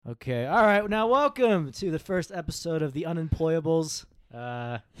Okay, all right. Now, welcome to the first episode of the Unemployables.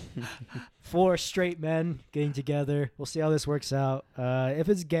 4 straight men getting together. We'll see how this works out. If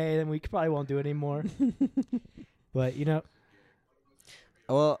it's gay, then we probably won't do it anymore. But,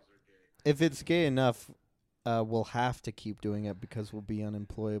 Well, if it's gay enough, we'll have to keep doing it because we'll be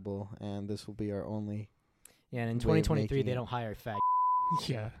unemployable, and this will be our only. yeah, and in way of 2023, making they it. don't hire fag.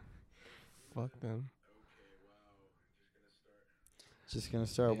 Yeah. Fuck them. Just gonna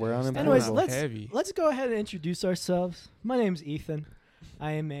start. Yeah, We're it's unemployable. Anyways, heavy. let's go ahead and introduce ourselves. My name's Ethan.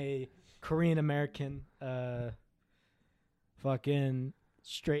 I am a Korean American, fucking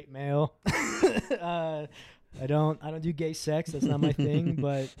straight male. I don't do gay sex. That's not my thing.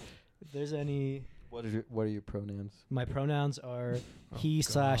 But if there's any, What are your pronouns? my pronouns are Oh, he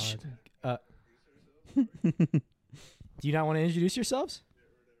slash. God. Do you not want to introduce yourselves?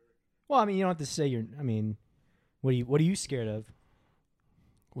 Well, I mean, you don't have to say your. I mean, what are you scared of?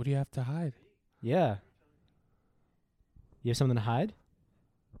 What do you have to hide? Yeah. You have something to hide?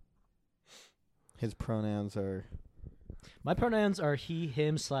 His pronouns are. My pronouns are he,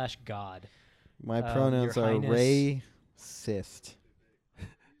 him slash God. My Your pronouns are Highness. racist.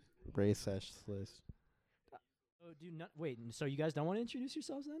 Racist. Oh, do not wait. So you guys don't want to introduce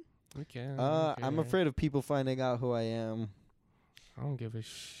yourselves then? Okay. I'm afraid of people finding out who I am. I don't give a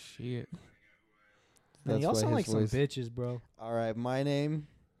shit. Man, That's y'all why sound his like some voice- bitches, bro. All right, my name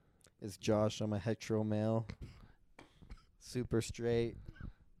is Josh. I'm a hetero male. Super straight.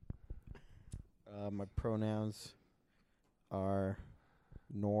 My pronouns are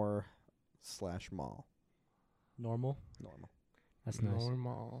nor/mall. Normal. Normal. That's nice.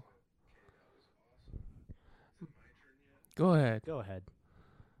 Normal. Go ahead. Go ahead.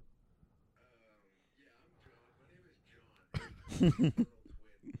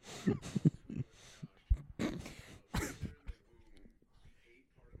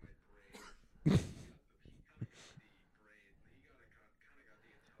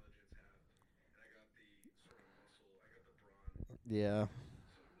 Yeah.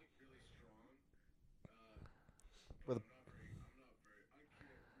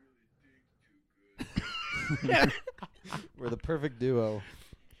 We're the perfect duo.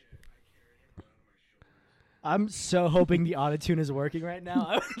 I'm so hoping the autotune is working right now.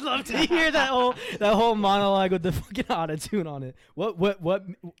 I would love to hear that whole monologue with the fucking autotune on it.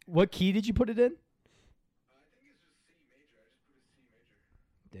 What key did you put it in?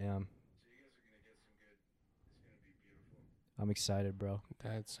 Damn. I'm excited, bro.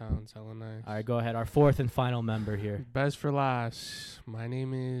 That sounds hella nice. All right, go ahead. Our fourth and final member here. Best for last. My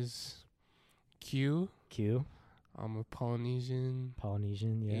name is Q. Q. I'm a Polynesian,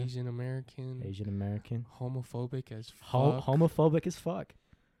 Polynesian, yeah. Asian American, Asian American. homophobic as fuck. Homophobic as fuck.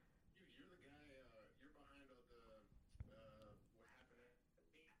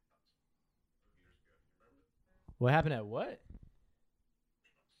 What happened at what?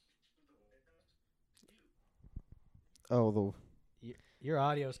 Oh, Your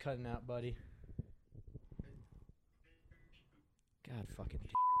audio's cutting out, buddy. God fucking.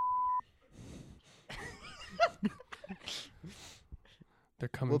 They're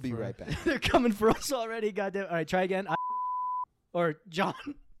coming. we'll be for right back. They're coming for us already, goddamn. All right, try again. Or John.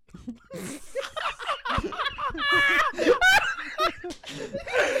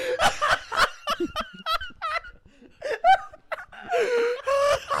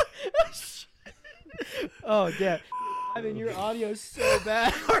 Oh, yeah. I mean, your audio's so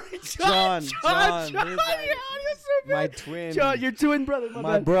bad. John, your his audio's so my bad. twin. John, your twin brother. my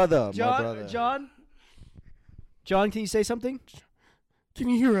bad. brother. John, my brother. John, can you say something? Can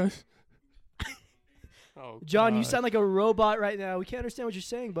you hear us? Oh, John, you God. sound like a robot right now. We can't understand what you're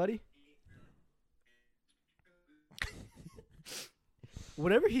saying, buddy.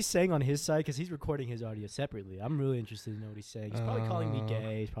 Whatever he's saying on his side, because he's recording his audio separately. I'm really interested to know what he's saying. He's probably calling me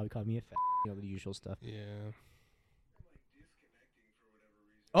gay. He's probably calling me a fat. The usual stuff. Yeah.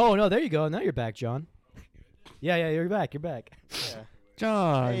 Oh, no, there you go. Now you're back, John. Yeah, you're back. You're back. Yeah.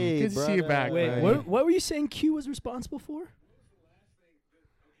 John, Hey, good to see you brother. back. Wait, buddy. what were you saying Q was responsible for?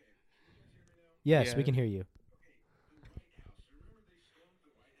 Yes, Yeah. we can hear you.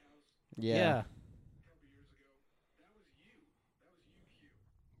 Yeah.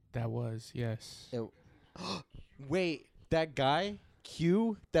 That was, yes. Wait, that guy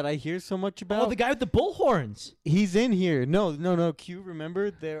Q that I hear so much about. Oh, the guy with the bullhorns. He's in here. No. Q. Remember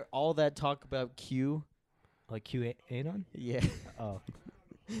there all that talk about Q. Like QAnon? Yeah. Oh.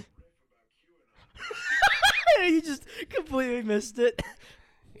 You just completely missed it.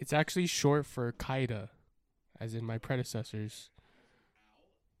 It's actually short for Qaeda, as in my predecessors.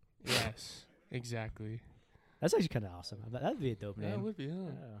 Yes, exactly. That's actually kind of awesome. That'd be a dope Yeah, it name. would be. Yeah.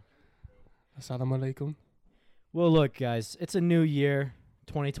 Yeah. Assalamu alaikum. Well, look, guys, it's a new year,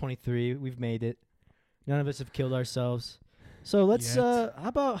 2023. We've made it. None of us have killed ourselves. So let's. Yet. How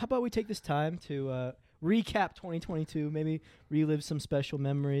about we take this time to recap 2022? Maybe relive some special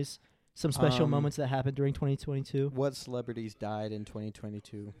memories, some special moments that happened during 2022. What celebrities died in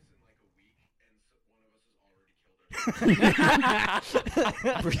 2022?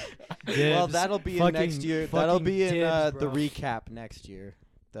 Well, that'll be in next year. That'll be in dibs, the bro. recap next year.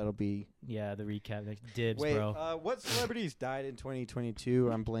 That'll be. Yeah, the recap. Like, dibs, Wait, bro. what celebrities died in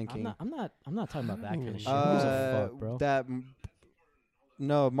 2022? I'm blanking. I'm not talking about that kind of shit. Who Uh, gives a fuck, bro?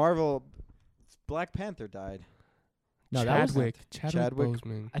 No, Marvel. Black Panther died. No, that was Chadwick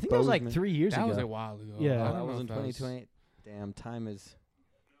Boseman. I think that was like Boseman. 3 years That ago. was a while ago. Yeah. I Oh, don't that know was if in that was- 2020. Damn, time is.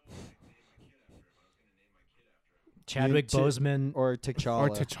 Chadwick to- Boseman. Or T'Challa. Or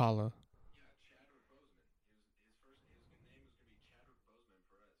T'Challa.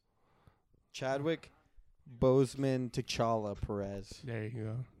 Chadwick Boseman T'Challa Perez. There you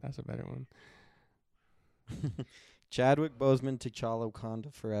go. That's a better one. Chadwick Boseman T'Challa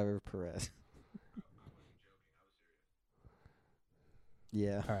Wakanda Forever Perez.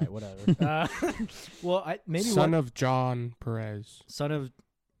 Yeah. All right, whatever. Well, maybe Son of John Perez. son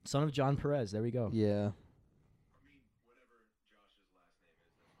of John Perez. There we go. Yeah.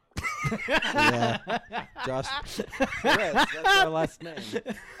 Yeah. Josh Perez. That's our last name.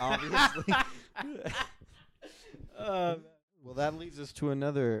 Obviously. Well, that leads us to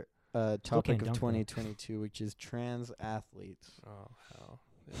another topic can't of dunk, though. 2022, which is trans athletes. Oh, hell.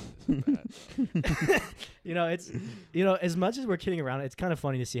 This is bad. As much as we're kidding around, it's kind of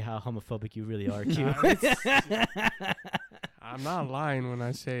funny to see how homophobic you really are, Q. I'm not lying when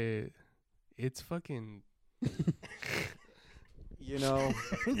I say it. It's fucking... You know,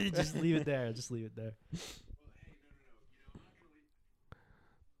 Just leave it there. Just leave it there.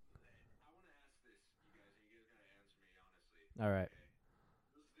 All right.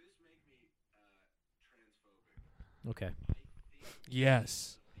 Okay.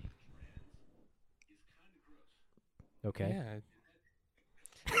 Yes. Okay. Yeah.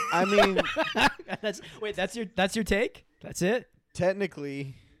 I mean, That's your take? That's it?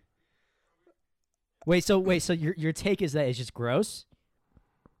 technically, Wait, so your take is that it's just gross?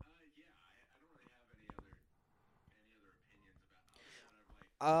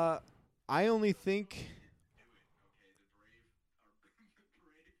 I only think.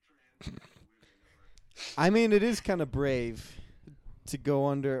 I mean, it is kind of brave to go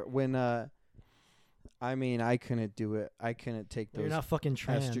under when. I mean, I couldn't do it. I couldn't take You're those not fucking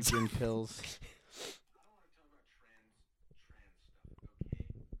trans. estrogen pills.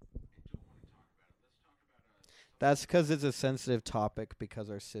 That's because it's a sensitive topic because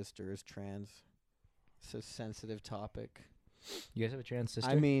our sister is trans. It's a sensitive topic. You guys have a trans sister?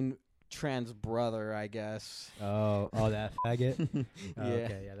 I mean, trans brother, I guess. oh, that faggot. Oh, Yeah.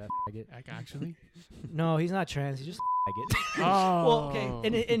 okay, yeah, that faggot. Like, actually? No, he's not trans. He's just a faggot. Oh. Well,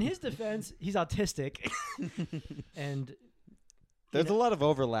 okay. In his defense, he's autistic, and There's a lot of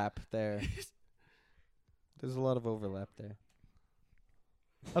overlap there. There's a lot of overlap there.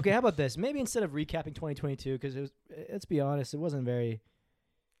 okay. How about this? Maybe instead of recapping 2022, because it was, let's be honest, it wasn't very.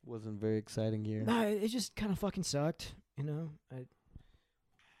 Wasn't a very exciting year. Nah, it just kind of fucking sucked. You know.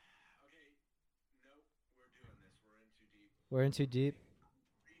 We're in too deep.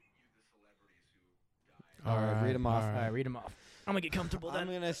 All right, read 'em off. All right, read them off. I'm gonna get comfortable I'm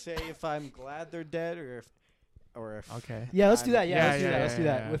then. gonna say if I'm glad they're dead or if Okay. Yeah, let's do I'm- that. Yeah, Yeah, let's do yeah, that. Let's do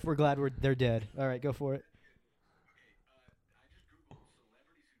yeah, that. yeah. If we're glad they're dead. All right, go for it.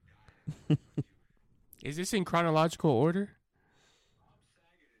 Is this in chronological order?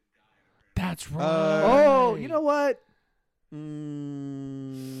 That's right. Oh, you know what?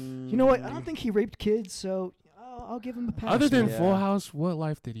 Mm, You know what? I don't think he raped kids, so I'll give him a pass. Other than Yeah. Full House, what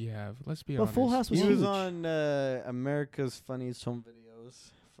life did he have? Let's be Well, honest. Full House was he was huge. on America's Funniest Home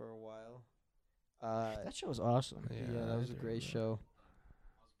Videos for a while. That show was awesome. Yeah, that was a great show.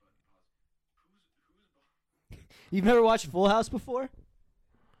 You've never watched Full House before?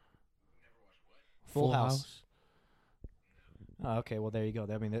 Full House. Oh, okay. Well, there you go.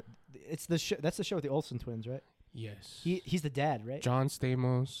 I mean, it's the show. That's the show with the Olsen twins, right? Yes. He's the dad, right? John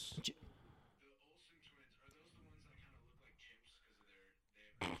Stamos.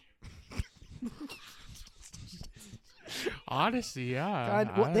 Honestly, yeah.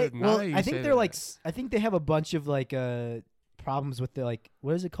 I think they're like. I think they have a bunch of like problems with the like.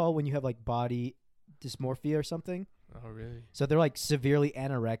 What is it called when you have like body dysmorphia or something? Oh, really? So they're like severely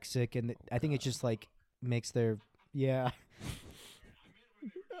anorexic, and I think it just like makes their yeah.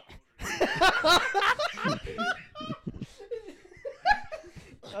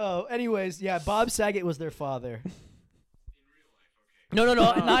 Oh, anyways, yeah, Bob Saget was their father. No,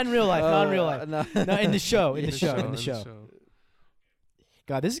 not in real life, not in real life. No. No, in the show, in In the show.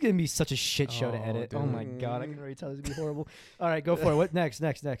 God, this is gonna be such a shit show to Oh, edit. Oh dude. my God, I can already tell this is gonna be horrible. All right, go for it. What next?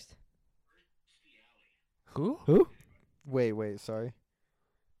 Who? Who? Wait, sorry.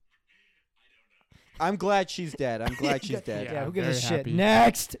 I'm glad she's dead. I'm glad she's dead. Yeah, who gives a very shit? happy.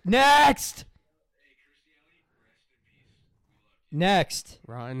 Next.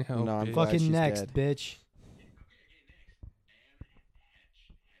 Rotten hell. No, I'm bitch. glad Fucking she's next, dead. bitch.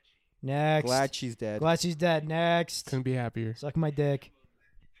 Next. Glad she's dead. Glad she's dead. Next. Couldn't be happier. Suck my dick.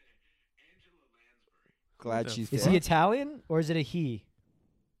 Glad What the she's fuck? Is dead. he Italian or is it a he?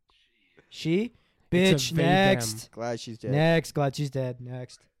 She? It's a Bitch, they, next. Glad she's dead. Next. Glad she's dead.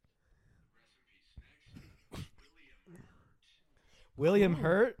 Next. William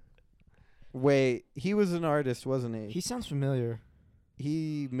Hurt? Wait, he was an artist, wasn't he? He sounds familiar.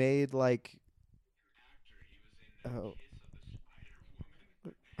 He made like. Oh,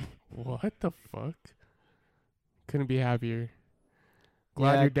 What the fuck? Couldn't be happier.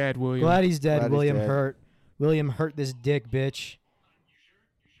 Glad Yeah, you're dead, William. Glad he's dead. Glad he's William dead. Hurt. William Hurt this dick, bitch.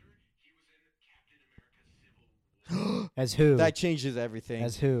 As who? that changes everything.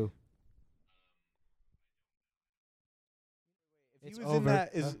 As who? If It's he was in over.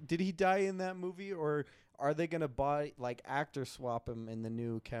 that, did he die in that movie, or are they gonna buy like actor swap him in the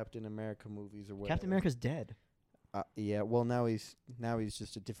new Captain America movies or whatever? Captain America's dead. Yeah. Well, now he's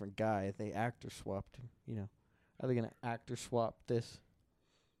just a different guy. They actor swapped him. You know, are they gonna actor swap this?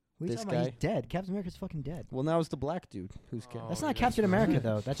 What are you This talking about? guy? He's dead. Captain America's fucking dead. Well, now it's the black dude who's Oh, That's yeah, not that's Captain right. America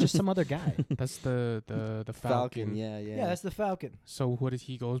though. That's just some other guy. That's the Falcon. Yeah. Yeah, that's the Falcon. So what is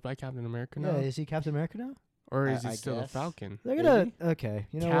he goes by Captain America now? Yeah, is he Captain America now? Or is I he still a guess. Falcon? They're Is gonna. Okay,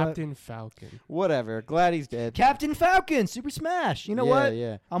 you know Captain Falcon. Whatever. Glad he's dead. what? Captain Falcon, Super Smash. You know yeah, what?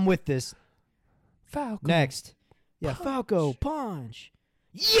 Yeah. I'm with this. Falcon. Next. Yeah, Falco, punch.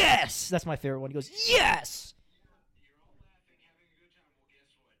 Yes! That's my favorite one. He goes, yes!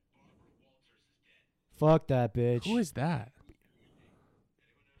 Fuck that bitch. Who is that?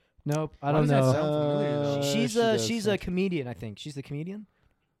 Nope, I Why don't does that know. sound familiar, though? She's she a does she's sound- a comedian, I think. She's the comedian?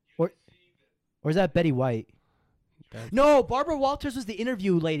 Or is that Betty White? That's- No, Barbara Walters was the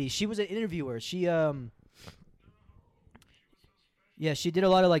interview lady. She was an interviewer. She yeah, she did a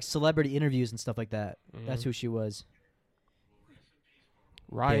lot of like celebrity interviews and stuff like that. That's Mhm. who she was.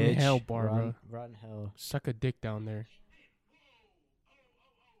 Rotten Bitch. hell, Barbara. Rotten hell. Suck a dick down there.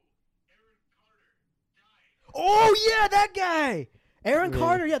 Oh yeah, that guy. Aaron Really?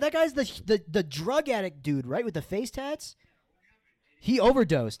 Carter. Yeah, that guy's the drug addict dude, right, with the face tats. He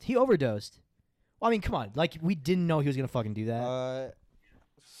overdosed. Well, I mean, come on. Like, we didn't know he was gonna fucking do that.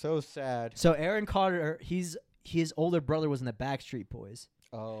 So sad. So Aaron Carter, his older brother was in the Backstreet Boys,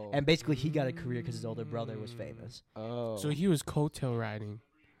 Oh. and basically he got a career because his older brother was famous. Oh. So he was coattail riding.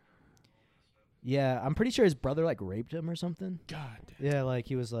 Yeah, I'm pretty sure his brother like raped him or something. God damn. Yeah, like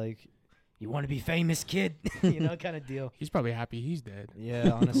he was like, "You want to be famous, kid?" You know, kind of deal. He's probably happy he's dead. Yeah,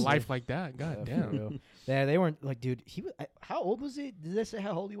 honestly. Life like that. God Yeah, for damn. real. Yeah, they weren't like, dude. He was. How old was he? Did they say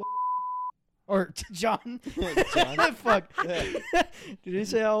how old he was? Or John? John? Fuck. Did he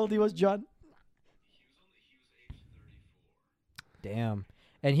say how old he was, John? Damn.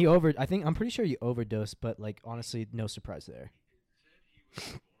 And I'm pretty sure he overdosed, but like honestly, no surprise there.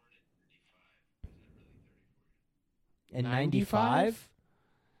 In 95?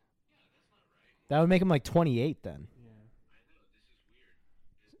 That would make him like 28 then.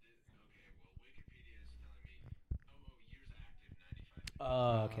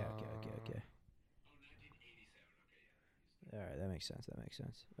 Oh, okay. All right, that makes sense.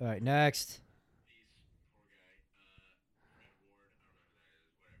 All right, next.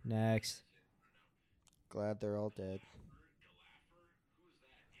 Glad they're all dead.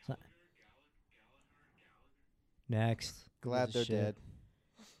 Next. Glad Who they're gives a shit?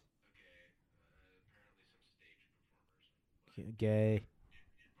 dead. Gay.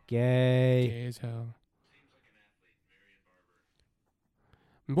 Gay as hell.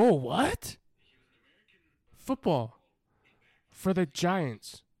 Whoa, what? Football. For the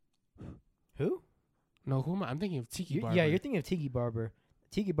Giants. Who? No, who am I? I'm thinking of Tiki Barber. Yeah, you're thinking of Tiki Barber.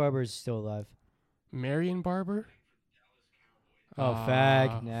 Tiki Barber is still alive. Marion Barber? Oh,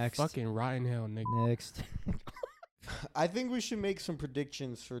 fag. Next. Fucking rotten hell, nigga. Next. I think we should make some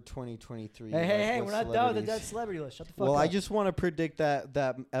predictions for 2023. Hey, like we're what not done with the celebrities- dead celebrity list. Shut the fuck Well, up. I just want to predict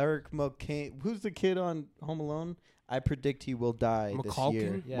that Eric McCain, who's the kid on Home Alone, I predict he will die this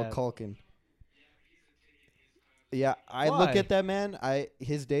year. McCulkin? Yeah. McCulkin. Yeah, I look Why? at that man.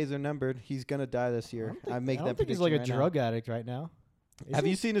 His days are numbered. He's gonna die this year. I make I that don't think he's prediction like a right now. drug addict right now. Is Have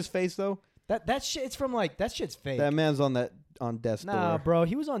he? you seen his face though? That shit? It's from like that shit's fake. That man's on death's Nah, door. bro,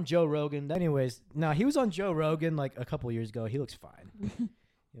 he was on Joe Rogan. Anyways, he was on Joe Rogan like a couple years ago. He looks fine.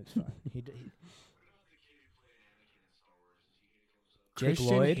 He looks fine. Jake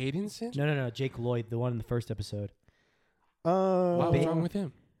Christian Lloyd? Haydenson? No, Jake Lloyd, the one in the first episode. What's Ba- wrong with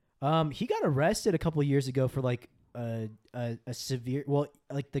him? He got arrested a couple years ago for like a severe. Well,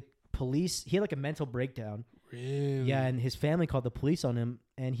 like the police. He had like a mental breakdown. Really? Yeah, and his family called the police on him,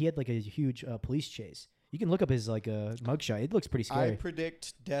 and he had like a huge police chase. You can look up his like mugshot. It looks pretty scary. I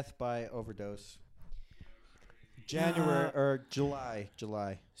predict death by overdose. January or July.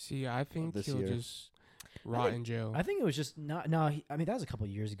 See, I think this he'll year. just rot in jail. I think it was just not. No, I mean that was a couple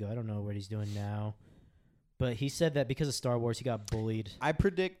years ago. I don't know what he's doing now, but he said that because of Star Wars, he got bullied. I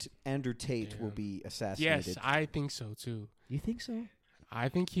predict Andrew Tate will be assassinated. Yes, I think so too. You think so? I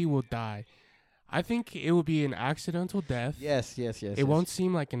think he will die. I think it will be an accidental death. Yes. It won't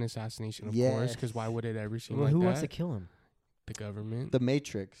seem like an assassination, of course, because why would it ever seem Well, like who that? wants to kill him? The government. The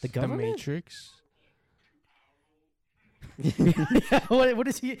Matrix. The The government? Matrix. What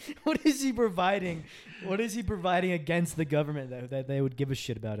is he? What is he providing? What is he providing against the government that they would give a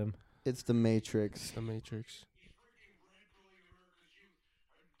shit about him? It's the Matrix. The Matrix.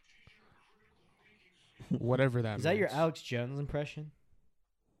 Whatever that Is that your means. Alex Jones impression?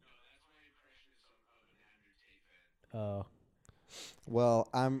 Oh, Well,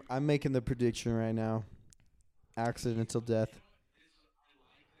 I'm making the prediction right now. Accidental death.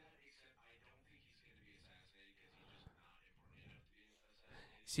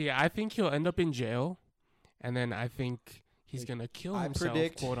 See, I think he'll end up in jail, and then I think he's gonna kill I himself,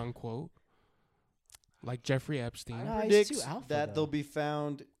 predict- quote unquote, like Jeffrey Epstein. Nah, he's Predicts too alpha, that though. they'll be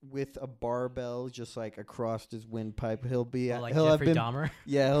found with a barbell just like across his windpipe. He'll be well, like he'll Jeffrey have been Dahmer.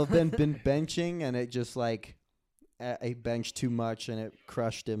 he'll have been benching and it just like a bench too much and it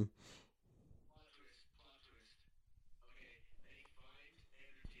crushed him.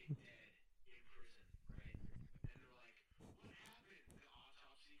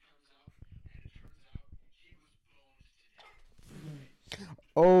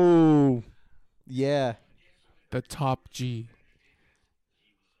 Oh, yeah. The top G.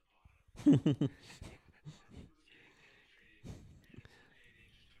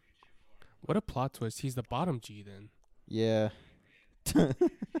 What a plot twist. He's the bottom G then. Yeah.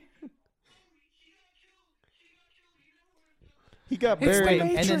 He got It's the buried. And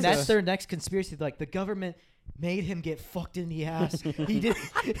then Matrix. that's their next conspiracy. Like the government made him get fucked in the ass. He did.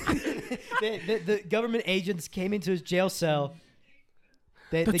 The government agents came into his jail cell.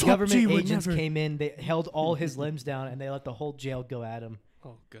 The top G government would agents never- came in. They held all his limbs down, and they let the whole jail go at him.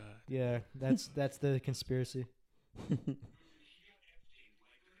 Oh God. Yeah, that's the conspiracy.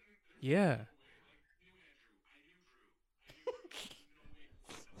 Yeah.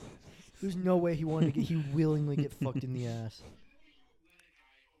 There's no way he wanted to get. He willingly get fucked in the ass.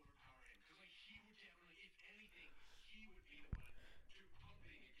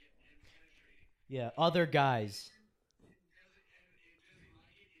 Yeah, other guys.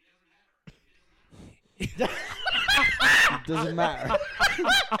 It doesn't matter.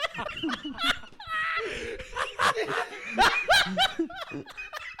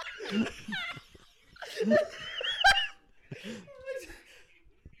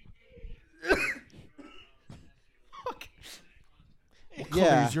 What color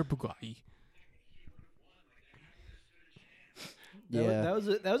Yeah. is your Bugatti? Yeah.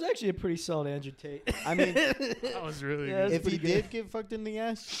 That was actually a pretty solid Andrew Tate. I mean, That was really Yeah, good. if he pretty good. did get fucked in the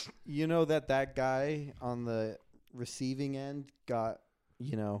ass, you know that guy on the receiving end got,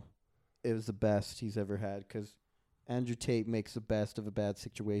 it was the best he's ever had because Andrew Tate makes the best of a bad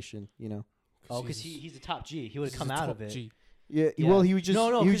situation, Oh, because he's a top G. He would He's have come a out top of it. G. Yeah, Yeah. well, he would just No,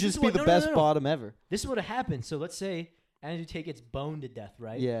 he would 'cause this just is be what- the no, best no. bottom ever. This is what happened. So let's say Andrew Tate gets boned to death,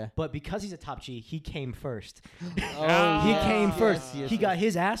 right? Yeah. But because he's a top G, he came first. Oh, He yes, came first. yes, He yes. got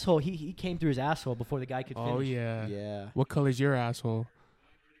his asshole. He came through his asshole before the guy could finish. Oh yeah. Yeah. What color's your asshole?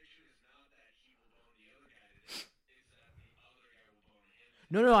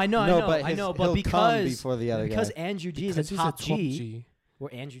 No, I know, No, I know. But he'll come because before the other because guy. Andrew G Because is a he's top top G, G. or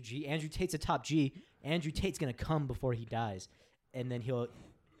Andrew Tate's a top G. Andrew Tate's gonna come before he dies, and then he'll.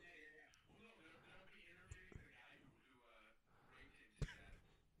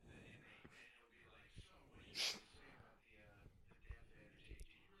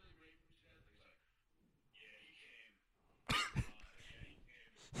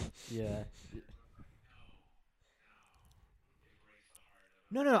 Yeah.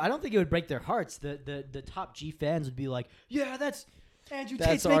 No, I don't think it would break their hearts. The top G fans would be like, yeah, that's Andrew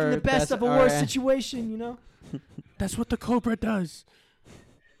That's Tate's making our- the best that's of a our worse an- situation, you know? That's what the Cobra does.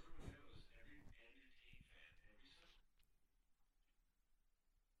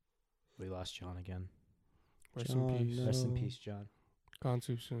 We lost John again. Rest John, in peace. no. Rest in peace, John. Gone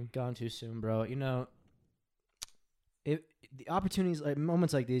too soon. Gone too soon, bro. You know, the opportunities, like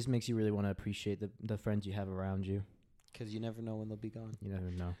moments like these, makes you really want to appreciate the friends you have around you. Because you never know when they'll be gone. You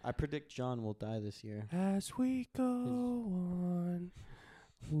never know. I predict John will die this year. As we go on,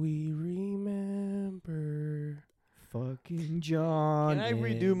 we remember. Fucking John. Can I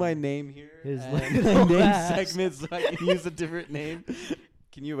redo my name here? his and little name ass. segment so I can use a different name?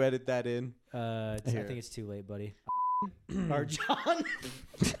 Can you edit that in? I Here. think it's too late, buddy. Or John.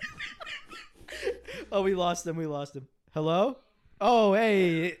 Oh, we lost him. Hello? Oh,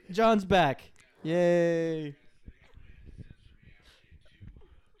 hey, John's back. Yay!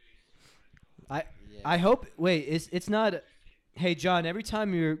 I hope. Wait, it's not. Hey, John. Every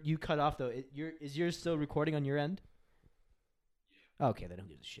time you cut off though, is yours still recording on your end? Okay, they don't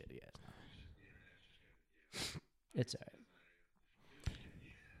give a shit. Yeah, it's alright.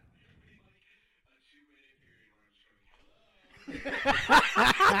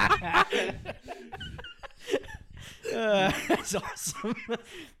 That's awesome.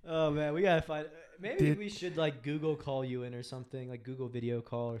 Oh man, we gotta find. Maybe we should like Google call you in or something, like Google video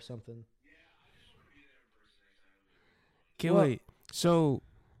call or something. Okay, Well- wait. So,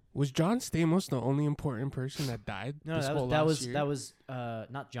 was John Stamos the only important person that died No, this whole that last was year? that was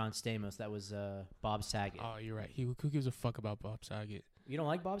not John Stamos. That was Bob Saget. Oh, you're right. Who gives a fuck about Bob Saget? You don't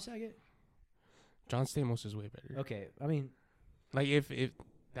like Bob Saget? John Stamos is way better. Okay, I mean, Like if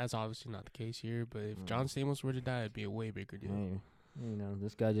that's obviously not the case here, but if John Stamos were to die, it'd be a way bigger deal. you know,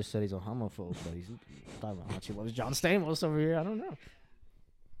 this guy just said he's a homophobe, but he's talking about how much he loves John Stamos over here. I don't know.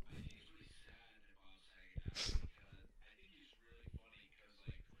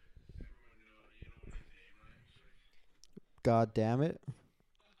 God damn it.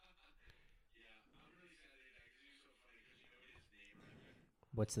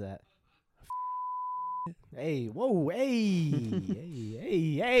 What's that? Hey, whoa, hey,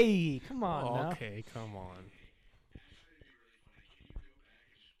 hey, come on Oh, now. okay, come on.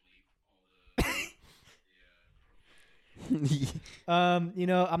 You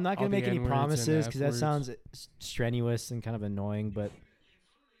know, I'm not All gonna the make any N-words and promises because that F-words. sounds strenuous and kind of annoying. But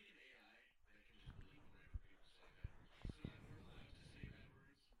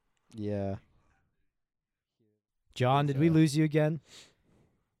Yeah. John, did we Yeah. lose you again?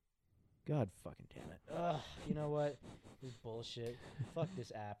 God fucking damn it! Ugh, you know what? This bullshit. Fuck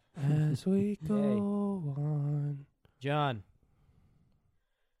this app. As we go on. John.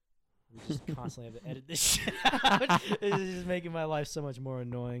 We just constantly have to edit this shit out. This is just making my life so much more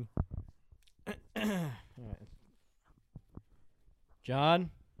annoying. All right. John?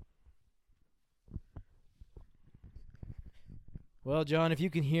 Well, John, if you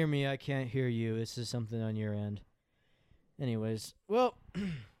can hear me, I can't hear you. This is something on your end. Anyways, well,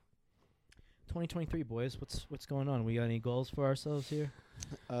 2023, boys. What's going on? We got any goals for ourselves here?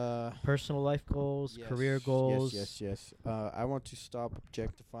 Personal life goals, career goals. Yes. I want to stop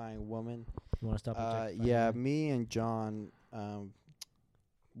objectifying women. You want to stop? objectifying Yeah, women? me and John,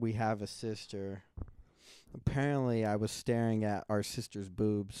 we have a sister. Apparently, I was staring at our sister's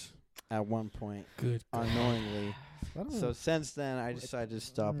boobs at one point, Good. unknowingly. I don't So know. since then, I decided to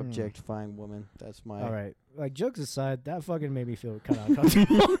stop Hmm. objectifying women. That's my. All right. Like, jokes aside, that fucking made me feel kind of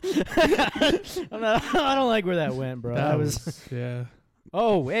uncomfortable. I don't like where that went, bro. That I was. yeah.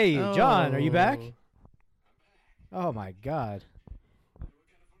 Oh, hey, John, are you back? Oh. Oh my God.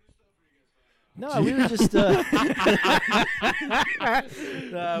 No, we were just. We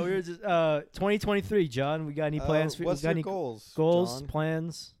were just. 2023, John. We got any plans for? What's got your any goals? goals, John?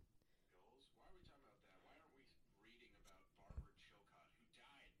 plans?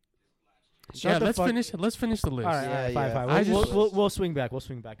 Yeah, Shut the let's fuck- finish. Let's finish the list. All right, Yeah, fine, yeah. fine. I We'll, just- we'll swing back. We'll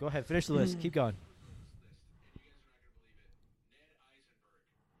swing back. Go ahead, finish the list. Keep going.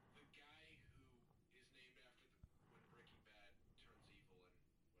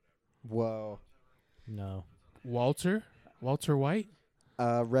 Whoa. No. Walter White.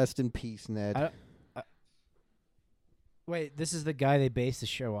 Rest in peace, Ned. Wait, this is the guy they based the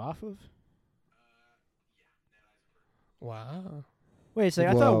show off of? Wow. Wait a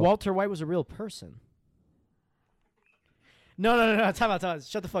second. I Whoa. thought Walter White was a real person. No. Time out.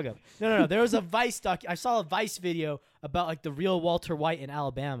 Shut the fuck up. No. There was a Vice doc. I saw a Vice video about like the real Walter White in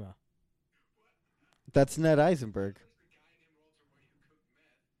Alabama. That's Ned Eisenberg.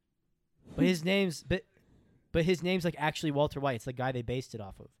 But his name's. But But his name's like actually Walter White. It's the guy they based it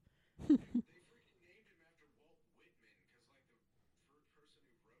off of.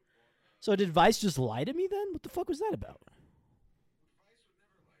 So did Vice just lie to me then? What the fuck was that about?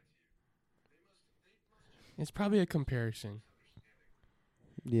 It's probably a comparison.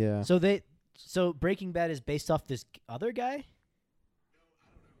 Yeah. So Breaking Bad is based off this other guy?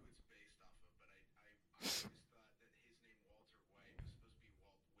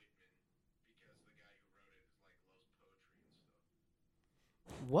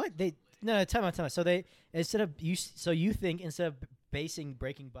 What? No, time out. So they instead of you think instead of basing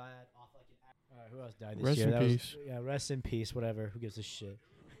Breaking Bad off like an all right, who else died this Rest year? in That was- peace. yeah, rest in peace. Whatever. Who gives a shit?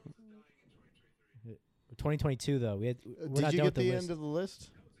 2022 though. We're Did not you done get with the list. end of the list?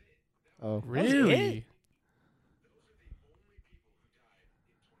 Oh. Really?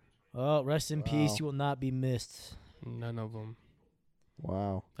 Oh, rest in peace. Wow. You will not be missed. None of them.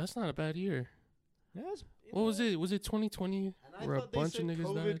 Wow. That's not a bad year. Yes. What was it? Was it 2020 And I where a thought they bunch said of niggas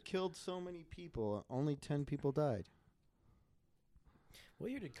COVID died? killed so many people. Only 10 people died.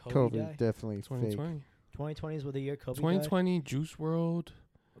 What year did Kobe COVID die? definitely fake. 2020. 2020 is what the year Kobe 2020, Juice WRLD. died.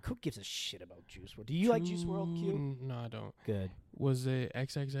 Who gives a shit about Juice WRLD? Do you like Juice WRLD, Q? No, I don't. Good. Was it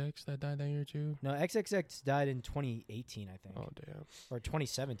XXX that died that year too? No, XXX died in 2018, I think, Oh damn. or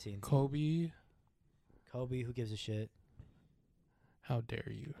 2017. Kobe, Kobe, who gives a shit? how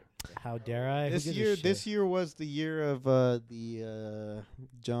dare you? How dare I? Who This gives a year, shit? this year was the year of the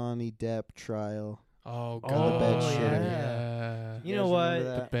Johnny Depp trial. Oh Oh, god. bed shitter. Yeah. You guys know what? remember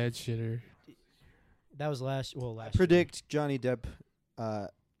The that? bed shitter. That was last. Well, last. Predict Johnny Depp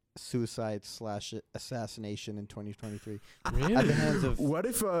suicide / assassination in 2023 at the Really? hands of What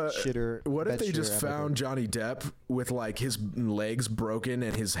if shitter. what if bed they just shitter found Abigail. Johnny Depp with like his legs broken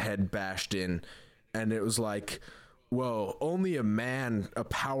and his head bashed in, and it was like, whoa, only a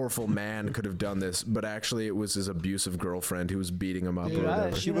powerful man could have done this, but actually it was his abusive girlfriend who was beating him up Dude, or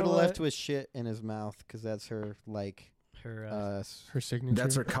whatever. She You would know have left what? with shit in his mouth because that's her like. Her. Her signature.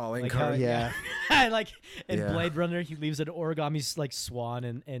 That's her calling Like card. how- Yeah. like in Yeah. Blade Runner, he leaves an origami like swan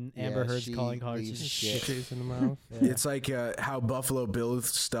and Amber Yeah, Heard's she calling cards. leaves and shit. shit in the mouth. Yeah. It's like how Buffalo Bill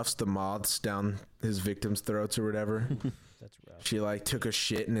stuffs the moths down his victims' throats or whatever. That's rough. She like took a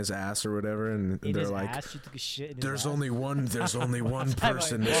shit in his ass or whatever, and In they're his like, ass, she took a shit in his "There's ass. only one Time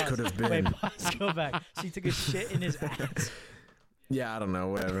person out, this pause. could have Wait, been." pause, go back. She took a shit in his ass. Yeah, I don't know,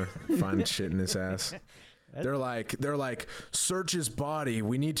 whatever. Find shit in his ass. They're like, search his body.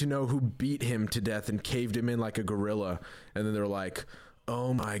 We need to know who beat him to death and caved him in like a gorilla. And then they're like,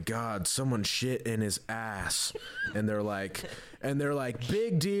 oh my God, someone shit in his ass. And they're like,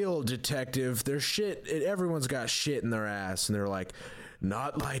 big deal, detective. There's shit. Everyone's got shit in their ass. And they're like,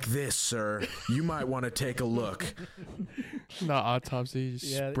 not like this, sir. You might want to take a look. Not autopsy. Just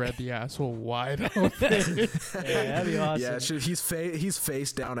Yeah. spread the asshole wide open. Yeah, that'd be awesome. Yeah, he's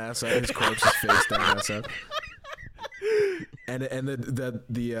face down ass up. His corpse is face down ass up. And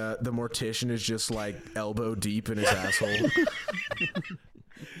the mortician is just like elbow deep in his asshole.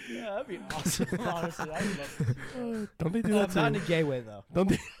 Yeah, that'd be awesome. Honestly, I would love to see Don't they do that. that Not in to? a gay way though. Don't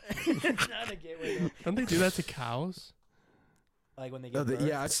they? Not in a gay way though. Don't they do that to cows? Like when they get Oh, birth.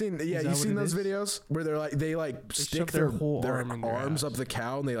 yeah, I've seen. Yeah, Is you that seen what it those is? videos where they stick shove their their whole arm in their arms ass. up the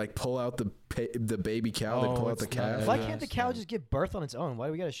cow and they like pull out the baby cow. Oh, they pull out it's the not- calf. Why Yeah, can't the that's cow fine. just give birth on its own? Why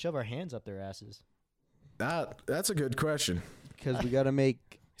do we gotta shove our hands up their asses? That's a good question. Because we got to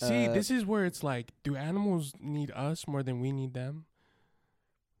make. See, this is where it's like, do animals need us more than we need them?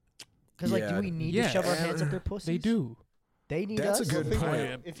 Because like, Yeah. do we need Yeah. to shove our hands up their pussies? They do. They need That's us. a good think point. about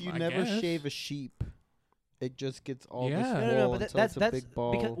it. If you I never guess. shave a sheep, it just gets all this Yeah. wool No, but until that's it's a big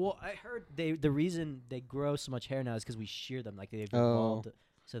ball. because well, I heard the reason they grow so much hair now is because we shear them, like they've Oh, evolved,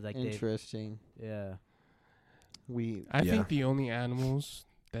 so like they Interesting. yeah. I Yeah. think the only animals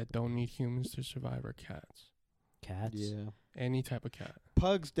that don't need humans to survive are cats. Cats. Yeah. Any type of cat.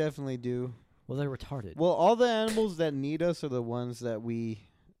 Pugs definitely do. Well, they're retarded. Well, all the animals that need us are the ones that we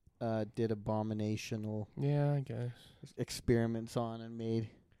did abominational Yeah, I guess. experiments on and made.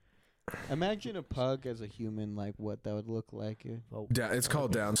 Imagine a pug as a human, like what that would look like. Well, It's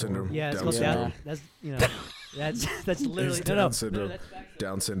called Down syndrome. yeah, it's Down called syndrome. down. That's that's literally It's no Down no syndrome. that's facts, though.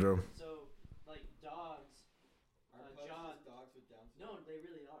 Down syndrome. So like dogs, John. No, they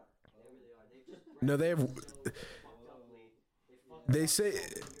really are. They really are. They just No, they have. so fucked uply. They say. Are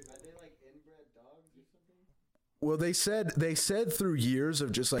they like inbred dogs or something? Well, they said through years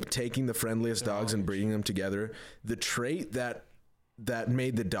of just like taking the friendliest dogs and breeding them together, the trait that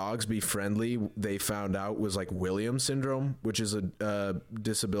made the dogs be friendly, they found out was like Williams syndrome, which is a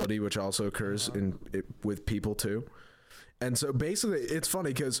disability which also occurs with people too. And so basically, it's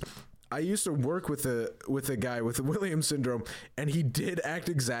funny because I used to work with a guy with Williams syndrome, and he did act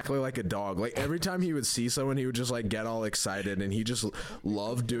exactly like a dog. Like every time he would see someone, he would just like get all excited, and he just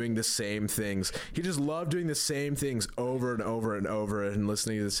loved doing the same things. He just loved doing the same things over and over and over, and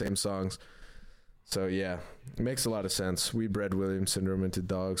listening to the same songs. So yeah, it makes a lot of sense. We bred Williams syndrome into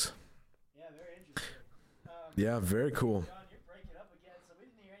dogs. Yeah, very interesting. Yeah, very cool. John, you're breaking up again, so we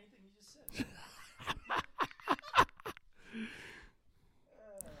didn't hear anything you just said.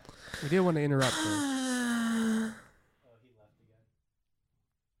 We didn't want to interrupt her. Oh, he left again.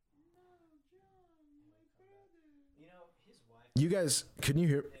 No, John, my brother. You know, his wife. You guys, can you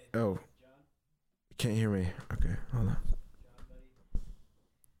hear? Oh, John, can't hear me. Okay, hold on. John, buddy.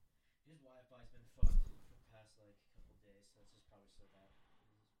 His Wi-Fi's been fucked for the past like couple days, so it's just probably so that.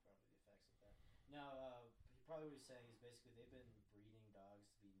 This is probably the effects of that. Now, he probably what he's saying is basically they've been breeding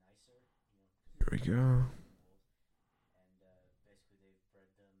dogs to be nicer, you know. Here we go. And basically they've bred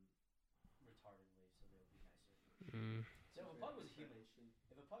them retardedly, so they'll be nicer. Mm. So if a pug was a human,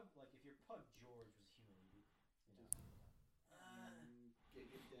 if a pug, like if your pug George was a human, you'd be, you know.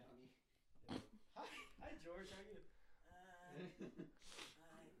 Get downy. Hi George, how are you? Hi, Cube.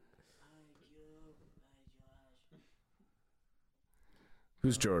 Hi, Josh.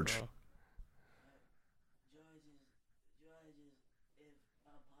 Who's George? Oh. George is if a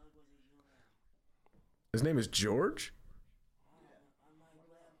pug was a human. His name is George? My grandma had a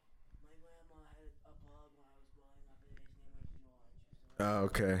pug when I was growing up, and his name was George. So Oh,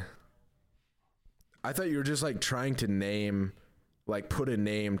 okay. I thought you were just like trying to name, like put a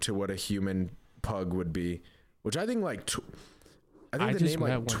name to what a human pug would be, which I think like, I think I the just name met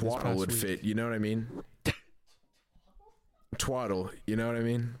like one this Twaddle past would week. fit. You know what I mean? Twaddle. You know what I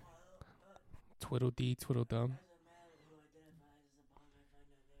mean? Twiddle dee, twiddle dum. as a man who identifies as a pug, I find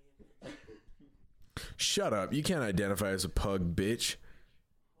that very offensive. Shut up. You can't identify as a pug, bitch.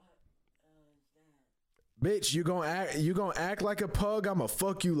 What is that? Bitch, you gonna act like a pug? I'ma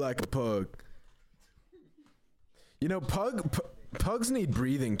fuck you like a pug. You know, pugs need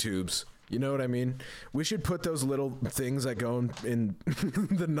breathing tubes. You know what I mean? We should put those little things that go in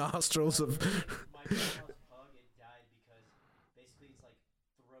the nostrils of. My grandma's pug, it died because basically it's like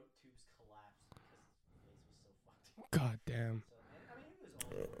throat tubes collapsed because his face was so fucked. God damn. So, and, I mean, it was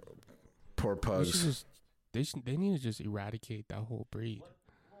old. Poor They should pugs. just, they need to just eradicate that whole breed.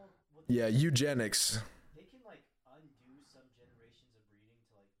 Well, Yeah, eugenics. they can like undo some generations of breeding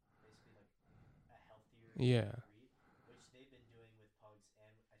to like basically like a healthier Yeah. breed, which they've been doing with pugs and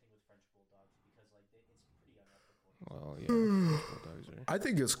I think with French bulldogs because like it's pretty unethical. Well, yeah. Bulldogs are- I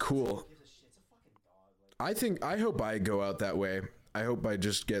think it's cool. Who gives a shit? It's a fucking dog. Like, I hope I go out that way. I hope I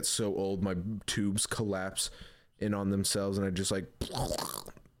just get so old my tubes collapse in on themselves and I just like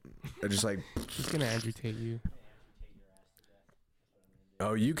He's gonna amputate you. amputate your ass to death. That's what I'm gonna do.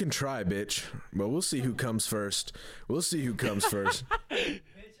 oh, you can try, bitch. But we'll see who comes first. We'll see who comes first. Bitch,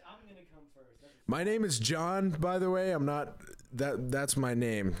 I'm gonna come first. That's My name is John, by the way. I'm not that's my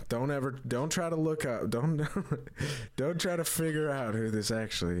name. Don't try to look up. Don't try to figure out who this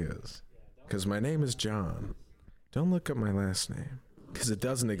actually is. Cuz my name is John. Don't look up my last name cuz it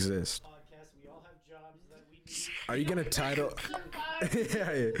doesn't exist. podcast. We all have jobs that we need. Are you going to title yeah. Please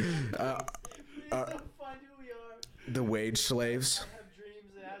don't find who we are. The wage slaves? I have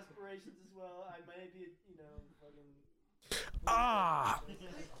dreams and aspirations as well. I may be, you know, fucking. Ah!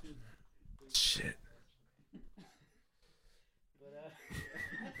 Shit. But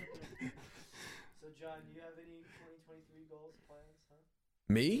so John, do you have any 2023 goals, plans, huh?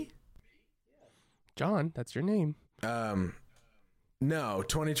 Me? John, that's your name. No,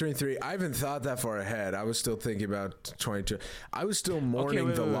 2023. I haven't thought that far ahead. I was still thinking about 22. I was still mourning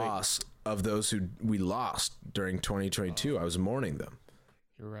wait, the wait. loss of those who we lost during 2022. I was mourning them.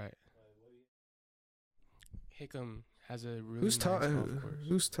 You're right. Hickam has a really Who's nice golf course.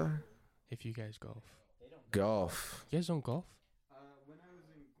 Who's talking? If you guys golf, Golf. you guys don't golf. When I was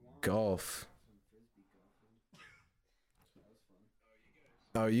in Guam, Golf.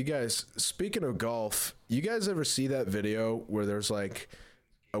 Oh, you guys, speaking of golf, you guys ever see that video where there's like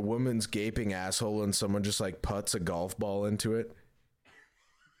a woman's gaping asshole and someone just like putts a golf ball into it?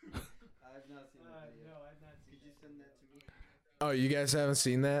 I've not seen that video. No, I've not seen Could you send that to me? Oh, you guys haven't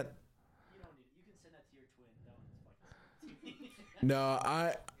seen that? You don't need. You can send that to your twin. No, it's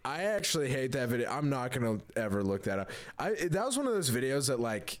fucking. No, I actually hate that video. I'm not gonna ever look that up. That was one of those videos that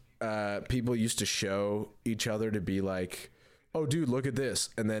like people used to show each other to be like, oh dude, look at this,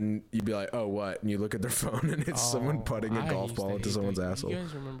 and then you'd be like, oh what? And you look at their phone and it's someone putting a I golf used to ball into hate someone's that. asshole. You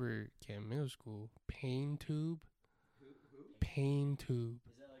guys remember in middle school, pain tube? Pain tube.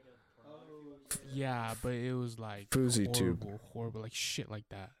 Is that like a pornography website? Yeah, but it was like Fousey tube. horrible, like shit like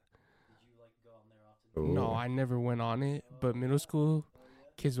that. No, Ooh. I never went on it, but middle school,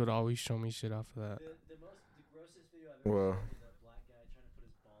 kids would always show me shit off of that. The grossest video I've ever Well. seen is that black guy trying to put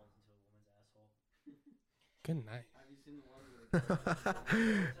his balls into a woman's asshole. Good night. Have you seen the one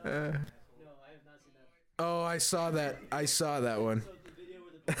where No, I have not seen that. Oh, I saw that. I saw that one. So the video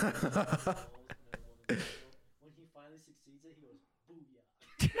where the black guy puts his balls in a woman's asshole, when he finally succeeds it, he goes,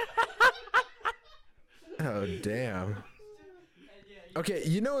 booyah. Oh, damn. And yeah, Okay,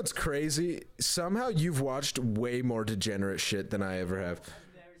 you know what's crazy? Somehow you've watched way more degenerate shit than I ever have.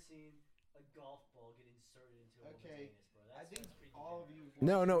 I've never seen a golf ball get inserted into a woman's Okay, anus, bro. I think That's pretty all of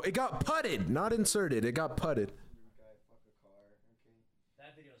degenerate. you. No, it got putted, not inserted. It got putted.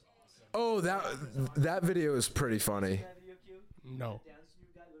 That video is awesome. Oh, that video is pretty funny. That video, Q? No. The Down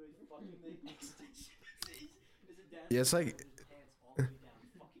syndrome guy literally fucking the extension. Is it down? Yeah, it's like- His pants all the way down,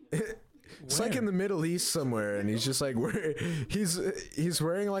 fucking him. It's like in the Middle East somewhere, and he's just like he's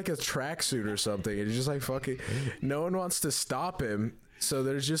wearing like a tracksuit or something, and he's just like fucking. No one wants to stop him, so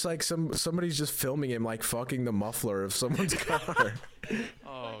there's just like somebody's just filming him like fucking the muffler of someone's car.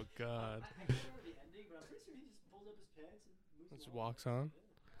 Oh God. I can't remember the ending, but I'm pretty sure he just pulls up his pants and moves Just along. walks on.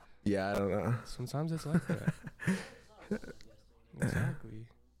 Yeah, I don't know. Sometimes it's like that. Exactly.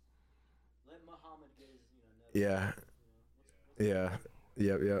 Let Muhammad get his, Yeah, yeah,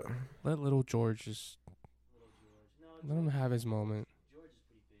 yep. Let little George just little George. No, let him have his moment. George is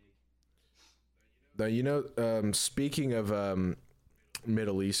pretty big. Now you know. Speaking of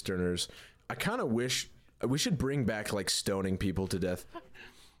Middle Easterners, I kind of wish we should bring back like stoning people to death. For what?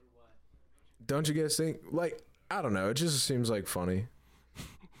 Don't you guys think? Like, I don't know. It just seems like funny. So,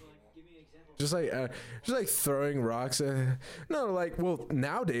 like, give me an example. Just like throwing rocks at. No, like, well,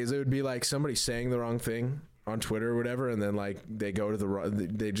 nowadays it would be like somebody saying the wrong thing on Twitter or whatever, and then like they go to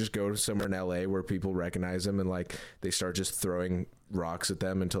they just go to somewhere in LA where people recognize them, and like they start just throwing rocks at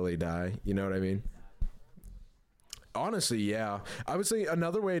them until they die. You know what I mean? Honestly, yeah. I was thinking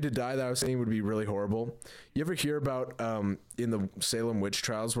another way to die that I was thinking would be really horrible. You ever hear about in the Salem witch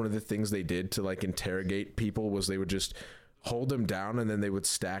trials, one of the things they did to like interrogate people was they would just hold them down, and then they would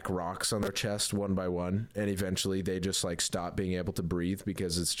stack rocks on their chest one by one, and eventually they just like stop being able to breathe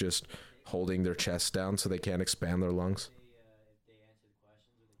because it's just holding their chest down so they can't expand their lungs. If they answer the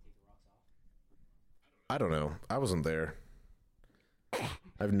questions or they take the rocks off. I don't know. I wasn't there.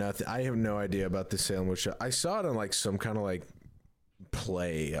 I have no idea about the Salem witch trial. I saw it on like some kind of like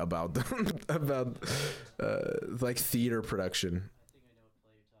play about about like theater production. I think I know what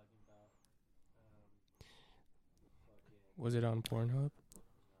play you're talking about. Was it on Pornhub?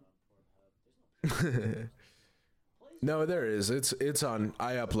 Not on Pornhub. There's no No, there is. It's on.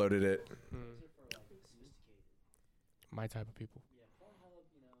 I uploaded it. plays are for like sophisticated. My type of people. Yeah, Pornhub,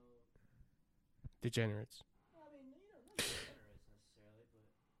 Degenerates. I mean, not degenerates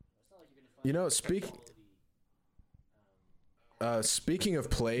necessarily, but it's not like you're gonna find. You know, speaking of You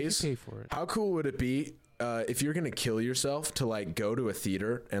plays, pay for it. how cool would it be if you're gonna kill yourself to like go to a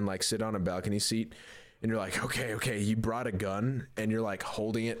theater and like sit on a balcony seat, and you're like, okay, you brought a gun and you're like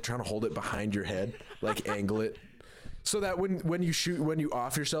holding it, trying to hold it behind your head, like angle it, so that when you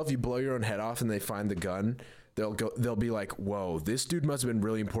off yourself, you blow your own head off, and they find the gun. They'll be like, whoa, this dude must have been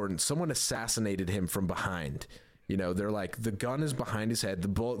really important. Someone assassinated him from behind. You know, they're like, the gun is behind his head.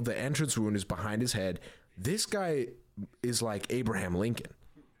 The entrance wound is behind his head. This guy is like Abraham Lincoln.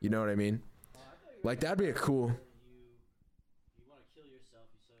 You know what I mean? Like, that'd be a cool. You want to kill yourself,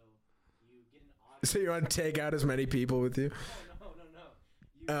 so you get an audio. So you want to take out as many people with you? No.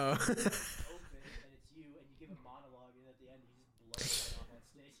 You Oh. open, and it's you, and you give a monologue, and at the end, you just blow it off on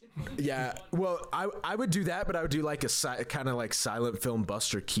stage. Yeah, well, I would do that, but I would do like a kind of like silent film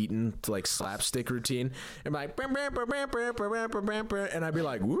Buster Keaton like slapstick routine, and like, and I'd be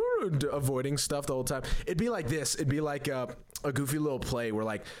like, woo, avoiding stuff the whole time. It'd be like this. It'd be like a goofy little play where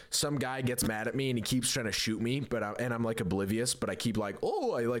like some guy gets mad at me and he keeps trying to shoot me, but I'm like oblivious, but I keep like,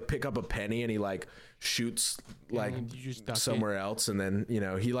 I like pick up a penny and he like shoots like And you just duck somewhere else, and then he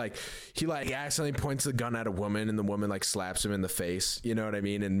accidentally points the gun at a woman, and the woman like slaps him in the face. You know what I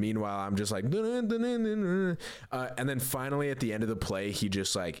mean? And meanwhile, I'm just like, and then finally at the end of the play, he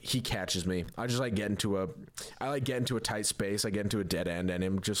just like he catches me. I just like get into a tight space. I get into a dead end, and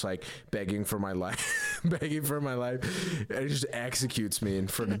him just like begging for my life, and he just executes me in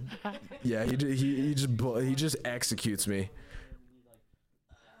front of. Yeah, he just executes me.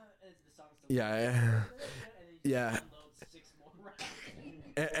 Yeah.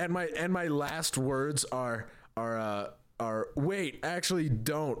 And my last words are wait, actually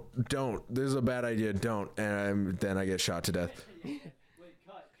don't. This is a bad idea. Don't. And then I get shot to death. Wait,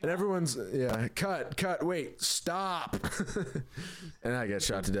 cut. And everyone's cut. Wait, stop. And I get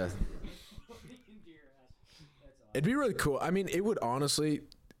shot to death. Into your It'd be really cool. I mean, it would honestly.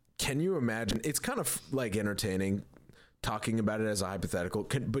 Can you imagine? It's kind of like entertaining talking about it as a hypothetical.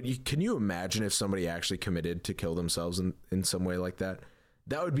 Can you imagine if somebody actually committed to kill themselves in some way like that?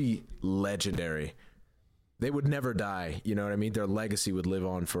 That would be legendary. They would never die. You know what I mean? Their legacy would live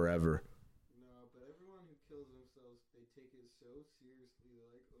on forever. No, but everyone who kills themselves, they take it so seriously.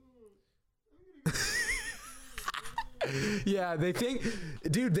 They're like, oh, Yeah, they think,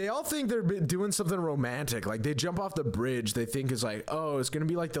 dude, they all think they're doing something romantic. Like, they jump off the bridge. They think it's like, oh, it's going to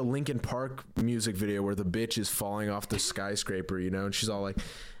be like the Linkin Park music video where the bitch is falling off the skyscraper, you know? And she's all like,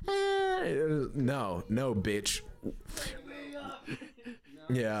 no, bitch.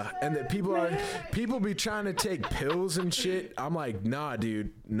 Yeah, and the people be trying to take pills and shit. I'm like, nah,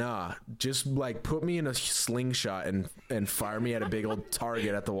 dude, nah. Just like put me in a slingshot and fire me at a big old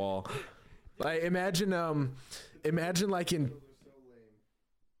target at the wall. Like, imagine like in,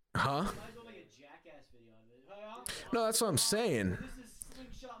 huh? No, that's what I'm saying.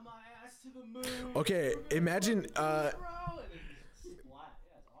 Okay, imagine.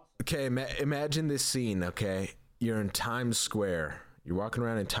 Okay, imagine this scene. Okay, you're in Times Square. You're walking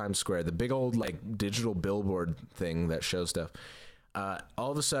around in Times Square, the big old like digital billboard thing that shows stuff.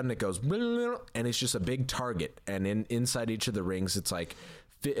 All of a sudden it goes, and it's just a big target. And inside each of the rings, it's like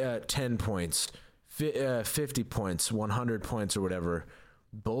 10 points, 50 points, 100 points or whatever.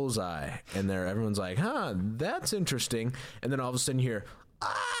 Bullseye. And there, everyone's like, huh, that's interesting. And then all of a sudden you hear,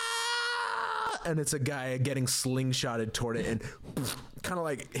 ah, and it's a guy getting slingshotted toward it and kind of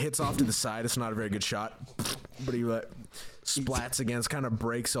like hits off to the side. It's not a very good shot, but he splats against, kind of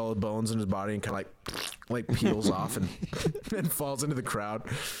breaks all the bones in his body and kind of like peels off and falls into the crowd.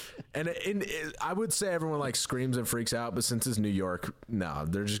 And I would say everyone like screams and freaks out, but since it's New York, no,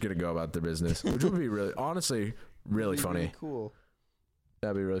 they're just gonna go about their business, which would be really, honestly, really funny. Really cool.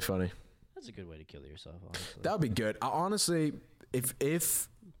 That'd be really funny. That's a good way to kill yourself, honestly. That would be good. Honestly,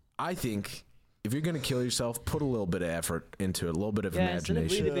 I think if you're gonna kill yourself, put a little bit of effort into it, a little bit of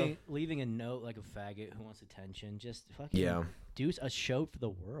imagination. Instead of leaving a note like a faggot who wants attention, just fucking do a show for the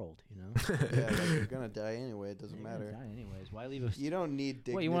world, you know? Yeah, like you're gonna die anyway. It doesn't matter. You're gonna die anyways. Why leave a? You don't need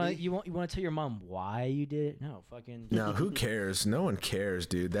dignity. What, you want to tell your mom why you did it? No, fucking. No, who cares? No one cares,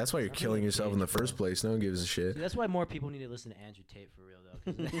 dude. That's why you're killing yourself in the first place. No one gives a shit. Dude, that's why more people need to listen to Andrew Tate for real, though.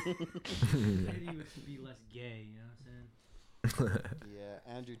 Maybe you would be less gay, you know what I'm saying?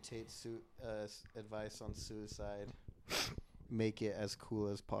 Yeah, Andrew Tate's advice on suicide: make it as cool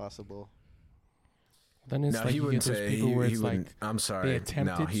as possible. Then it's no, like he wouldn't say he wouldn't. Like I'm sorry.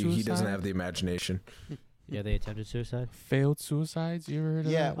 No, he doesn't have the imagination. Yeah, they attempted suicide. Failed suicides. You ever heard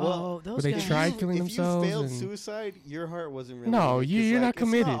of that? Well, those where they guys. tried killing themselves. If you failed and suicide, your heart wasn't really. No, in it, you're not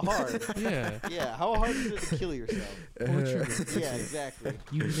committed. It's not hard. Yeah. Yeah, how hard is it to kill yourself? Yeah, exactly.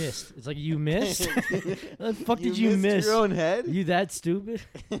 You missed. It's like you missed. The fuck did you you miss? Your own head? You that stupid?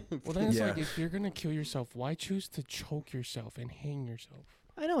 Well, then it's like if you're gonna kill yourself, why choose to choke yourself and hang yourself?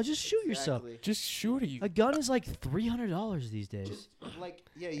 I know. Just shoot yourself. Just shoot it. A gun is like $300 these days. Just like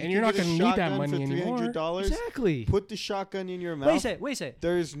and you're not gonna need that money anymore. Exactly. Put the shotgun in your mouth. Wait a second.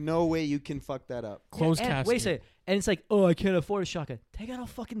 There's no way you can fuck that up. Closed casket. Wait a second. And it's like, oh, I can't afford a shotgun. Take out a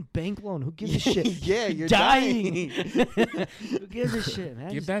fucking bank loan. Who gives a shit? Yeah, you're dying. Who gives a shit,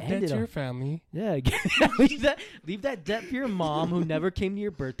 man? Give that debt to your family. Yeah, leave that debt for your mom who never came to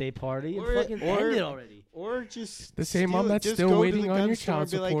your birthday party and fucking end it already. Or just the same mom that's still waiting on your child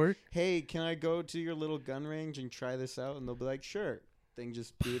support. Like, hey, can I go to your little gun range and try this out? And they'll be like, sure. Then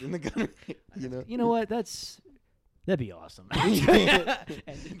just do it in the gun range. You know what? That'd be awesome. Hey, can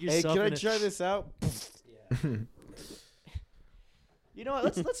I try this out? Yeah. You know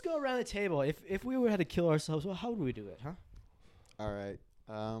what? Let's go around the table. If we had to kill ourselves, well, how would we do it, huh? All right.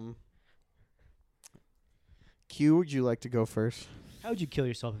 Q, would you like to go first? How would you kill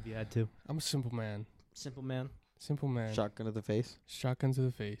yourself if you had to? I'm a simple man. Simple man. Simple man. Shotgun to the face. Shotgun to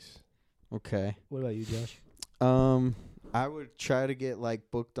the face. Okay. What about you, Josh? I would try to get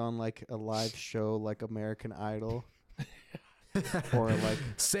like booked on like a live show like American Idol. Or like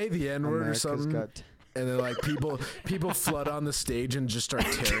say the N-word or something. And then like people flood on the stage and just start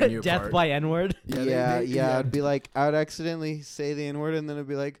tearing you Death apart. by N-word? Yeah. I'd be like, I'd accidentally say the N-word and then it'd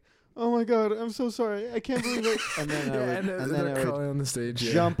be like, oh my God, I'm so sorry. I can't believe it. And then I would on the stage,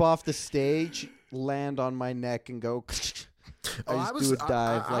 jump off the stage, land on my neck and go. I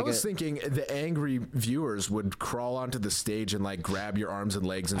was thinking the angry viewers would crawl onto the stage and like grab your arms and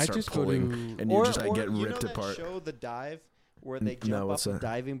legs and start pulling, and you just like get ripped apart. Show The Dive, where they jump off the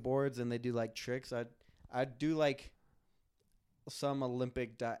diving boards and they do like tricks. I'd do like some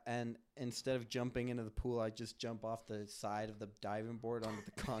Olympic and instead of jumping into the pool, I just jump off the side of the diving board onto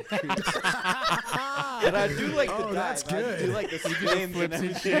the concrete. But I do like the dive. That's good. I do like the spins and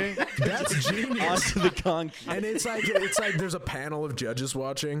everything. That's genius. Onto the concrete. And it's like there's a panel of judges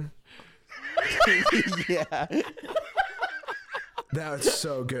watching. Yeah. That's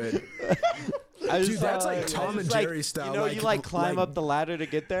so good. Dude, that's like Tom and Jerry style. You know, you like climb up the ladder to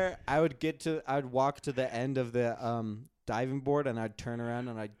get there. I'd walk to the end of the diving board and I'd turn around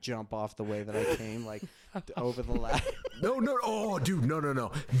and I'd jump off the way that I came, like over the ladder. No. Oh, dude,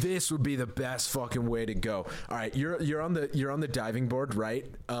 no. This would be the best fucking way to go. All right, you're on the diving board, right?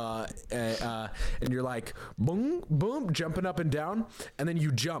 And you're like boom, boom, jumping up and down, and then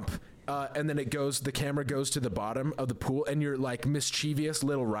you jump. And then the camera goes to the bottom of the pool, and your like mischievous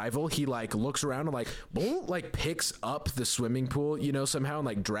little rival, he like looks around and like boom, like picks up the swimming pool, you know, somehow, and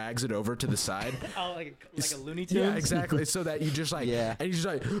like drags it over to the side. Oh, like a Looney Tunes? Yeah, exactly. So that you just like, and you just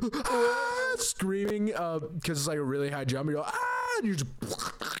like screaming because it's like a really high jump. You go and you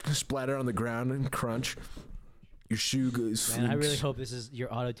just splatter on the ground and crunch. Your shoe goes. Man, I really hope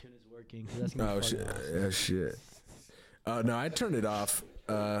your auto tune is working. That's gonna be shit! awesome. Shit! No, I turned it off.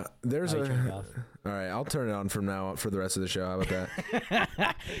 All right, I'll turn it on from now on for the rest of the show. How about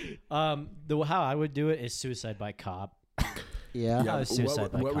that? How I would do it is suicide by cop. Yeah. I was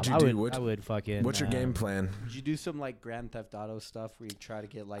suicide by what cop. would you do? I would fucking. What's your game plan? Would you do some like Grand Theft Auto stuff where you try to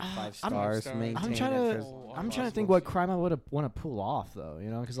get like 5 I'm- stars? I'm maintain I'm it trying for- to. I'm trying to think what crime I would want to pull off, though. You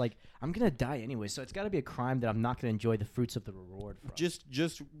know, because like I'm gonna die anyway, so it's got to be a crime that I'm not gonna enjoy the fruits of the reward from.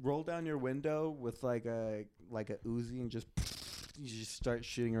 Just roll down your window with like a Uzi and just you just start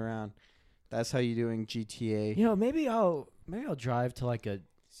shooting around. That's how you do in GTA. You know, maybe I'll drive to like a.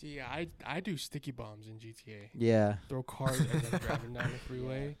 See, I do sticky bombs in GTA. Yeah. Throw cars as I'm driving down the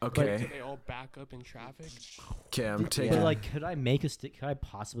freeway. Okay. So they all back up in traffic. Okay, I'm But taking. like, could I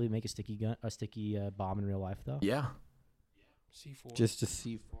possibly make a sticky bomb in real life though? Yeah, C4. Just to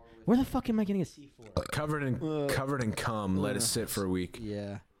see. Where the fuck am I getting a C4? covered in cum. Let it sit for a week.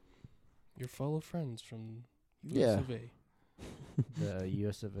 Yeah. Your fellow friends from US Yeah. of A. The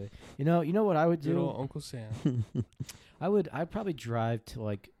US of A. You know what I would Good do? old Uncle Sam. I'd probably drive to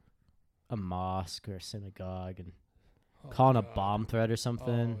like a mosque or a synagogue and Oh, call in a God. bomb threat or Oh,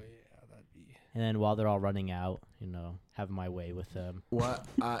 something. yeah, that'd be. And then while they're all running out, have my way with them. What?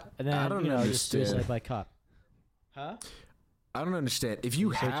 And then I don't just understand. suicide by cop. Huh? I don't understand. If you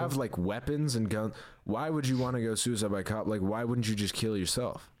Research have it. like weapons and guns, why would you want to go suicide by cop? Like, why wouldn't you just kill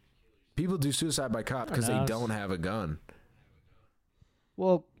yourself? People do suicide by cop because they know. don't have a gun.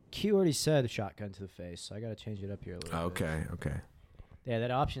 Well, Q already said shotgun to the face, so I gotta change it up here a little bit. Okay. Yeah,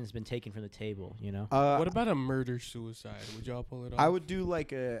 that option's been taken from the table, What about a murder suicide? Would y'all pull it off? I would do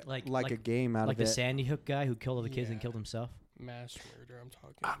like a Like- game out like of the it. Sandy Hook guy who killed all the kids and Yeah. killed himself. Mass murder, I'm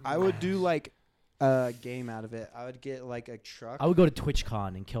talking. I would do like a game out of it. I would get like a truck. I would go to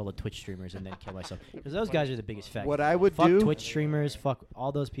TwitchCon and kill the Twitch streamers and then kill myself. Because those guys are the biggest fag. What I would fuck do. Twitch streamers, fuck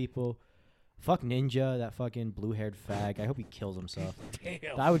all those people. Fuck Ninja, that fucking blue-haired fag. I hope he kills himself.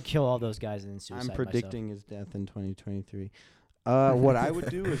 Damn. I would kill all those guys and then suicide I'm predicting myself. his death in 2023. What I would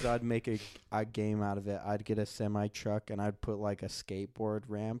do is I'd make a game out of it. I'd get a semi truck and I'd put like a skateboard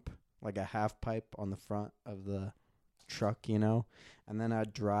ramp, like a half pipe on the front of the truck, and then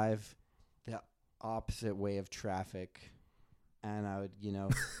I'd drive the opposite way of traffic. And I would,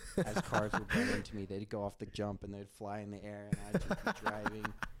 as cars would run into me, they'd go off the jump and they'd fly in the air, and I'd just be driving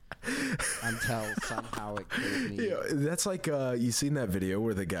until somehow it killed me. Yeah, that's like you seen that video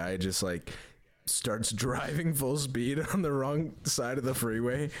where the guy just like starts driving full speed on the wrong side of the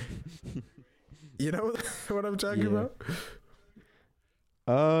freeway. You know what I'm talking about?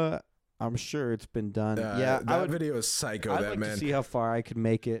 I'm sure it's been done. That video is psycho. I'd that like man. to see how far I could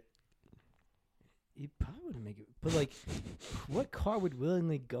make it. You probably wouldn't make it. But, like, what car would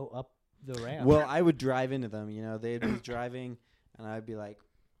willingly go up the ramp? Well, I would drive into them. They'd be driving, and I'd be like,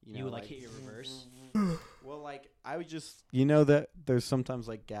 you would, like, hit your reverse? Well, like, I would just, that there's sometimes,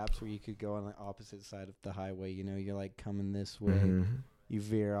 like, gaps where you could go on the opposite side of the highway. You're, like, coming this way. Mhm. You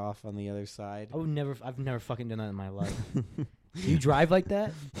veer off on the other side. I've never fucking done that in my life. Do you drive like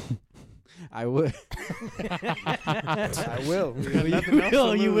that? I would. I will.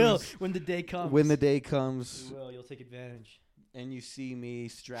 You will. When the day comes. When the day comes. You will. You'll take advantage. And you see me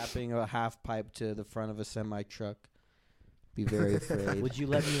strapping a half pipe to the front of a semi truck, be very afraid. Would you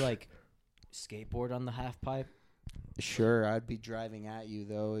let me, like, skateboard on the half pipe? Sure, I'd be driving at you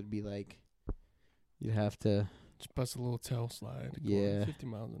though. It'd be like you'd have to. Just bust a little tail slide. Yeah. 50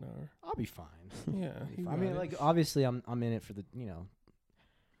 miles an hour. I'll be fine. Yeah. you I got mean, it. like, obviously, I'm in it for the,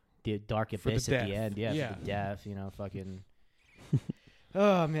 the dark For the abyss at the death. end. Yeah, Yeah. for the death, fucking.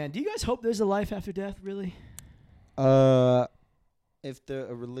 Oh man, do you guys hope there's a life after death? Really? If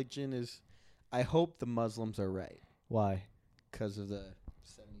a religion is, I hope the Muslims are right Why? because of the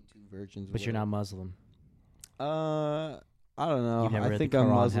 72 virgins. or But you're not whatever. Muslim. I don't know. You've never I read think the I'm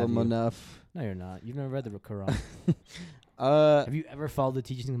Quran, have Muslim you? enough. No, you're not. You've never read the Quran. Uh, Have you ever followed the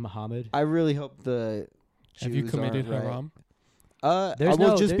teachings of Muhammad? I really hope the Have you Jews committed aren't right. haram? There's well,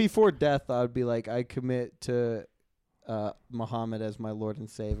 no- just there- before death, I'd be like, I commit to Muhammad as my Lord and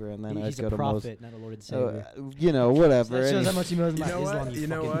Savior, and then I'd He's go a to Muslim. prophet, not a Lord and Savior. Whatever. That shows how Any- much he knows You about know Islam. what? You You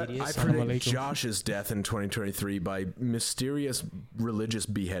know fucking what? idiot. I Salam predict alaikum. Josh's death in 2023 by mysterious religious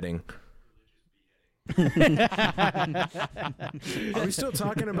beheading. Are we still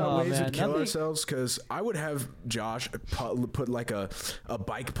talking about Oh, ways man, to kill nothing- ourselves? Because I would have Josh put like a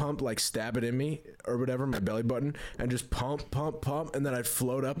bike pump, like stab it in me or whatever, my belly button, and just pump, and then I'd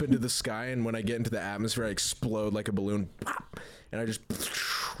float up into the sky, and when I get into the atmosphere, I explode like a balloon, pop, and I just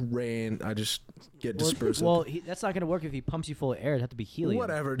I just get dispersed. Well, that's not going to work if he pumps you full of air. It'd have to be helium.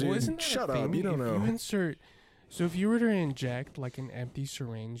 Whatever, dude. Well, isn't that Shut a up. thing? You don't If know. You insert, so if you were to inject like an empty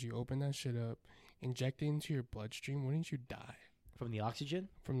syringe, you open that shit up, inject it into your bloodstream, wouldn't you die From the oxygen?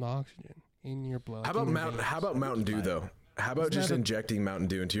 from the oxygen in your blood? How about Mountain Dew though? How about Isn't just that a- injecting Mountain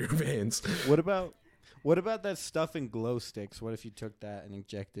Dew into your veins? What about that stuff in glow sticks? What if you took that and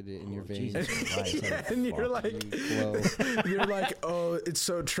injected it in your veins? Jesus Christ. And you're like, Glow. you're like, oh, it's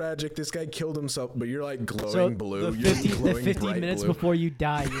so tragic. This guy killed himself, but you're like glowing So blue. the You're 50, the glowing 50 bright minutes blue. before you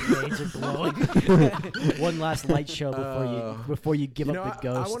die, your veins are glowing. One last light show before you give You up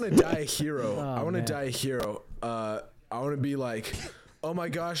know, the ghost. I want to die a hero. Oh, I want to man. die a hero. I want to be like, oh my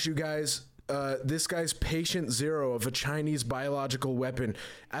gosh, you guys. This guy's patient zero of a Chinese biological weapon.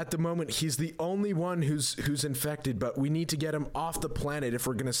 At the moment, he's the only one who's infected, but we need to get him off the planet if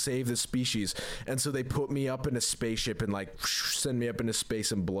we're gonna save the species. And so they put me up in a spaceship and like send me up into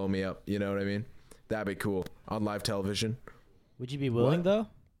space and blow me up. You know what I mean? That'd be cool on live television. Would you be willing, What? though?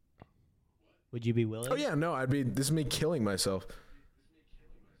 Would you be willing? Oh yeah, no, this is me killing myself.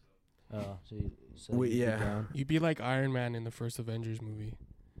 Oh, so Wait, you'd be yeah. down. You'd be like Iron Man in the first Avengers movie,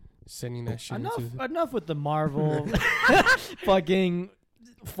 sending that shit Enough, into. enough with the Marvel fucking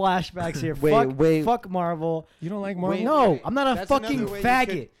flashbacks here. Wait. Fuck Marvel. You don't like Marvel? No, I'm not a That's fucking another way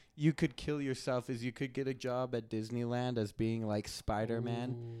faggot. You could kill yourself. Is you could get a job at Disneyland as being like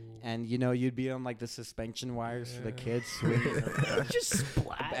Spider-Man, and you'd be on like the suspension wires for the Yeah. kids swinging, Just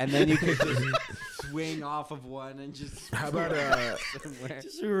splat. and then you could just swing off of one and just. How about somewhere.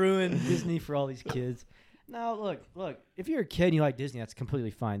 Just ruin Disney for all these kids. Now, look. If you're a kid and you like Disney, that's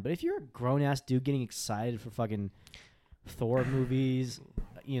completely fine. But if you're a grown ass dude getting excited for fucking Thor movies,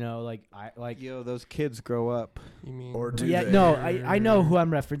 Yo, those kids grow up. You mean? Or do yeah, they? no, I know who I'm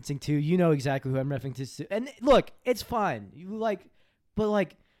referencing to. You know exactly who I'm referencing to. And look, it's fine.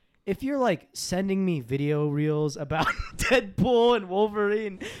 But if you're like sending me video reels about Deadpool and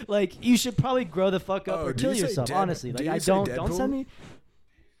Wolverine, like you should probably grow the fuck up Oh, or do kill you say yourself. Dead- Honestly, do like you I say don't Deadpool? send me.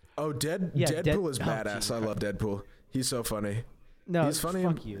 Oh, Yeah, Deadpool is oh, badass. Jesus I love Deadpool. He's so funny. No, He's funny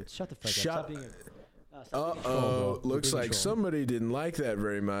Fuck and- you. Shut the fuck up. Shut- Stop being stop being a troll, Uh-oh, bro. You're looks being a like troll. somebody didn't like that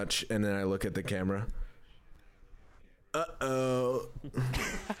very much. And then I look at the camera. Uh-oh.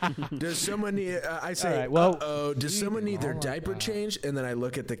 Does someone need... I say, All right, well, uh-oh, does someone need their like diaper that. changed? And then I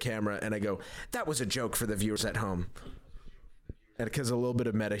look at the camera and I go, that was a joke for the viewers at home. And because a little bit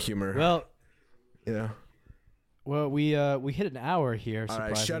of meta humor. Well, yeah. we hit an hour here. All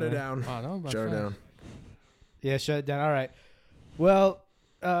right, shut it surprisingly. down. Oh, that was about Shut it fast. down. Yeah, shut it down. All right. Well,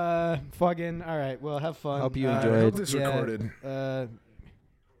 fucking. All right. Well, have fun. Hope you I enjoyed. hope this yeah, recorded.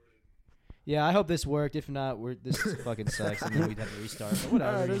 Yeah, I hope this worked. If not, this fucking sucks, and then we'd have to restart. But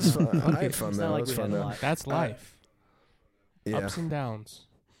whatever. All right, you it's know. fun. I had fun It's though. not It like was we fun had a though. lot. That's life. Yeah. Ups and downs.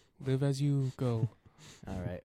 Live as you go. All right.